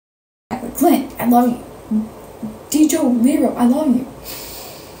I love you. Dijo Liro, I love you.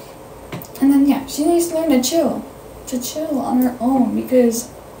 And then yeah, she needs to learn to chill on her own because,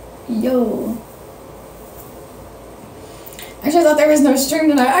 yo. I just thought there was no stream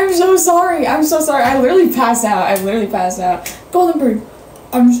tonight. I'm so sorry. I literally passed out. Golden Bird.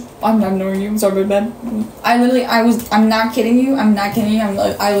 I'm ignoring you. I'm sorry about that. I'm not kidding you.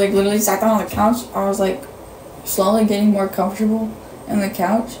 I like literally sat down on the couch. I was like slowly getting more comfortable in the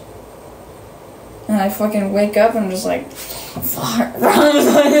couch. And I fucking wake up and I'm just like, fuck.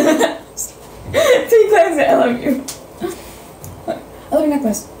 Three times I love you. I love your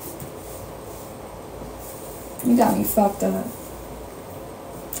necklace. You got me fucked up.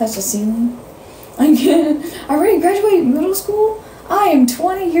 Touch the ceiling. I already graduated middle school? I am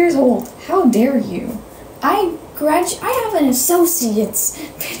 20 years old. How dare you? I have an associate's.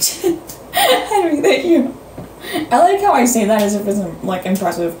 Bitch. I don't get you. I like how I say that as if it's like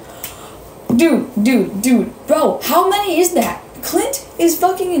impressive. Dude. Bro, how many is that? Clint is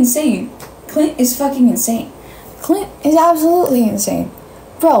fucking insane. Clint is absolutely insane.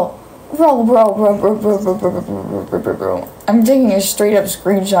 Bro. I'm taking a straight up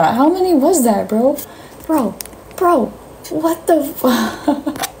screenshot. How many was that, bro? Bro. What the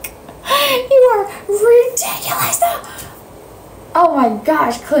fuck? You are ridiculous now. Oh my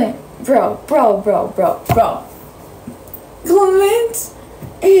gosh, Clint. Bro. Clint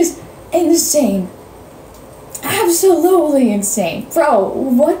is insane. Absolutely insane. Bro,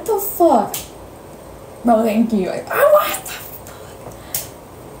 what the fuck? Bro, thank you. What the fuck?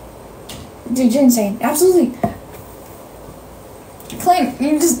 Dude, you're insane. Absolutely. Clint,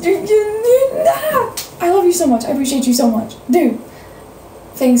 I love you so much. I appreciate you so much. Dude.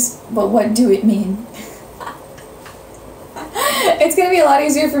 Thanks, but what do it mean? It's gonna be a lot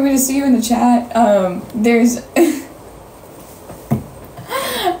easier for me to see you in the chat. There's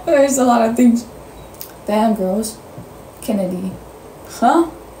a lot of things. Damn, girls. Kennedy. Huh?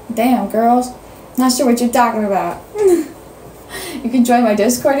 Damn, girls. Not sure what you're talking about. You can join my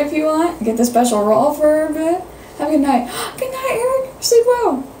Discord if you want. Get the special roll for a bit. Have a good night. Good night, Eric. Sleep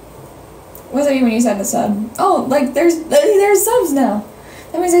well. What does that mean when you said the sub? Oh, like there's subs now.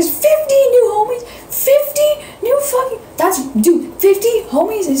 That means there's 50 new homies. 50 new fucking. Dude, 50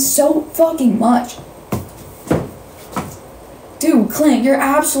 homies is so fucking much. Dude, Clint, you're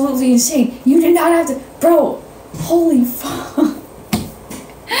absolutely insane. You did not have to. Bro, holy fuck.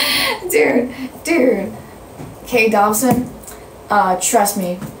 Dude. Kay Dobson, trust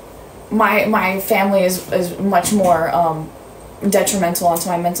me, my family is much more detrimental onto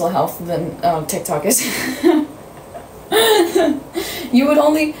my mental health than TikTok is. You would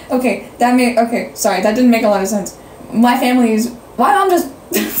only sorry, that didn't make a lot of sense. My family is my mom just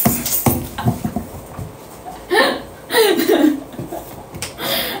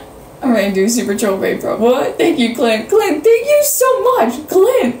I'm ready to do super troll bait, bro. What? Thank you, Clint. Thank you so much.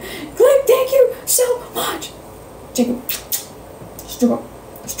 Clint, thank you so much. Jacob.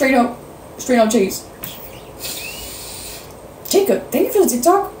 Straight up cheese. Jacob, thank you for the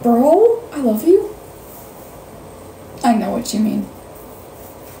TikTok, bro. I love you. I know what you mean.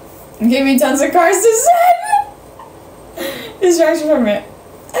 You gave me tons of cards to send. Distraction from it.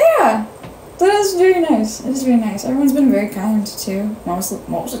 Yeah. That is very nice. It is very nice. Everyone's been very kind too. Most of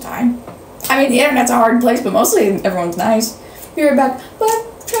the time. I mean, the internet's a hard place, but mostly everyone's nice. Be right back. But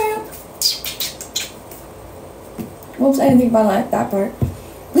try up. Whoops, I didn't think about that part.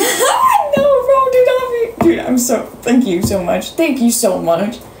 No, bro, dude, I'm so. Thank you so much. Thank you so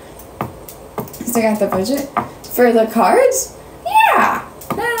much. Still got the budget for the cards? Yeah.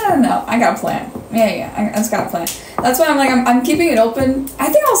 No. I got a plan. Yeah. I just got a plan. That's why I'm like, I'm keeping it open. I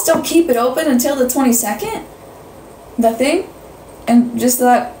think I'll still keep it open until the 22nd. The thing. And just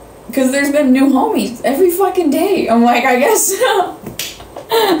that, because there's been new homies every fucking day. I'm like, I guess.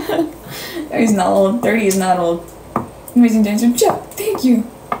 30's not old. 30 is not old. Amazing dancer. Jeff, thank you.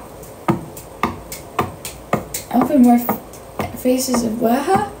 Open more faces of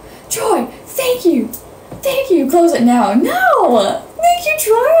what? Troy, thank you. Close it now. No. Thank you,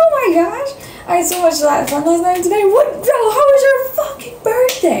 Troy. Oh my gosh. I had so much fun last night and today. What, bro? How was your fucking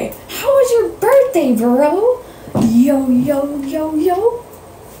birthday? How was your birthday, bro? Yo.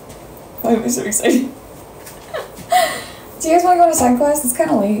 Why am I so excited? Do you guys want to go to side quest? It's kind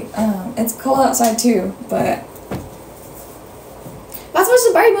of late. It's cold outside too, but. Let's watch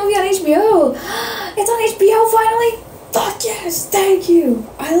the Barbie movie on HBO. It's on HBO finally. Fuck yes, thank you.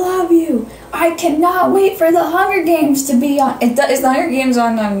 I love you. I cannot wait for the Hunger Games to be on. Is the Hunger Games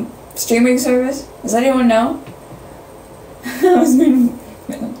on streaming service? Does anyone know? I was doing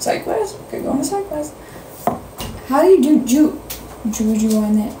side quest. Okay, go on the side quest. How do you do juju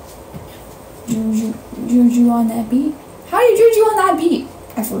on that? Juju on that beat? How do you juju on that beat?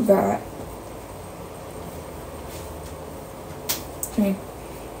 I forgot. Okay.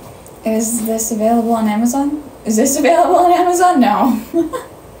 Is this available on Amazon? Is this available on Amazon? No.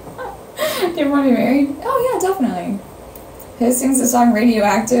 Do you want to be married? Oh yeah, definitely. Who sings the song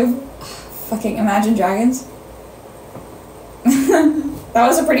Radioactive? Fucking Imagine Dragons. That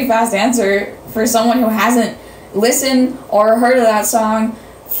was a pretty fast answer for someone who hasn't listened or heard of that song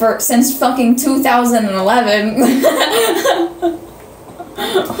since fucking 2011. What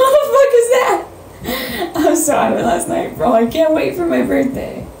the fuck is that? I was so out of it last night, bro. I can't wait for my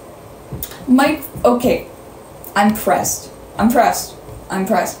birthday. Mike, okay. I'm pressed.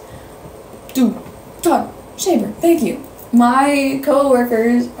 Dude, Todd, Shaver, thank you. My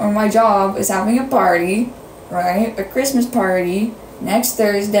co-workers, or my job, is having a party, right? A Christmas party next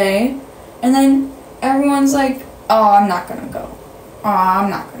Thursday. And then everyone's like, oh, I'm not gonna go. Oh, I'm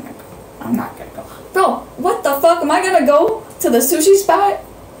not gonna go. Bro, what the fuck? Am I gonna go to the sushi spot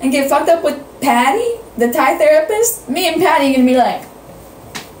and get fucked up with Patty, the Thai therapist? Me and Patty are gonna be like,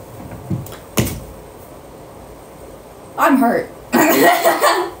 I'm hurt.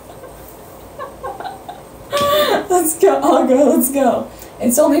 Let's go. I'll go. Let's go.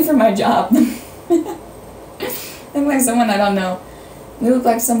 It's only for my job. Look like someone I don't know. You look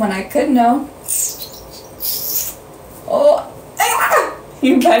like someone I could know. Oh,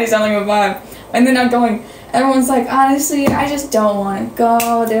 you and Patty sound like a vibe. And then I'm going. Everyone's like, honestly, I just don't want to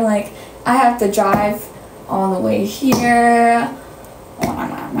go. They're like, I have to drive all the way here.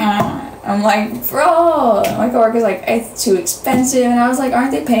 I'm like, bro. My coworker's like, it's too expensive. And I was like,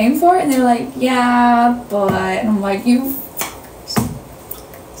 aren't they paying for it? And they're like, yeah, but. And I'm like, you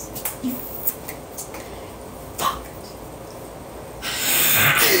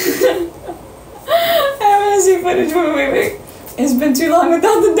I want to see footage. Wait. It's been too long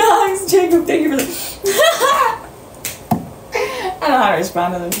without the dogs. Jacob, thank you for the. I don't know how to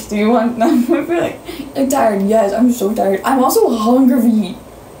respond to this. Do you want them? I feel like I'm tired. Yes, I'm so tired. I'm also hungry.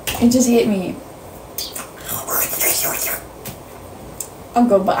 It just hit me. I'll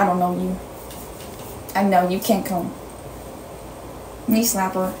go, but I don't know you. I know you can't come. Knee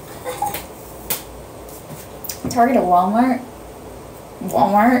slapper. Target at Walmart.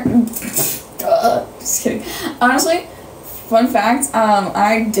 Just kidding. Honestly, fun fact,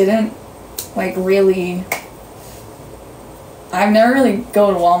 I didn't I've never really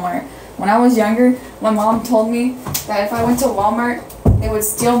go to Walmart. When I was younger, my mom told me that if I went to Walmart, they would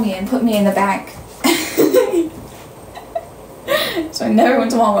steal me and put me in the back. So I never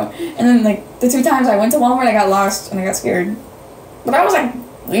went to Walmart. And then the 2 times I went to Walmart, I got lost and I got scared. But I was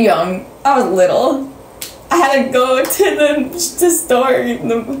young. I was little. I had to go to the store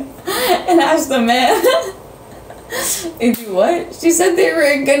and ask the man. If you what? She said they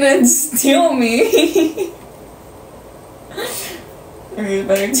were gonna steal me. Maybe a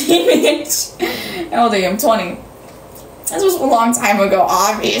better teenage. How old are you? I'm 20. That was a long time ago,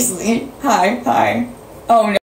 obviously. Hi. Oh no.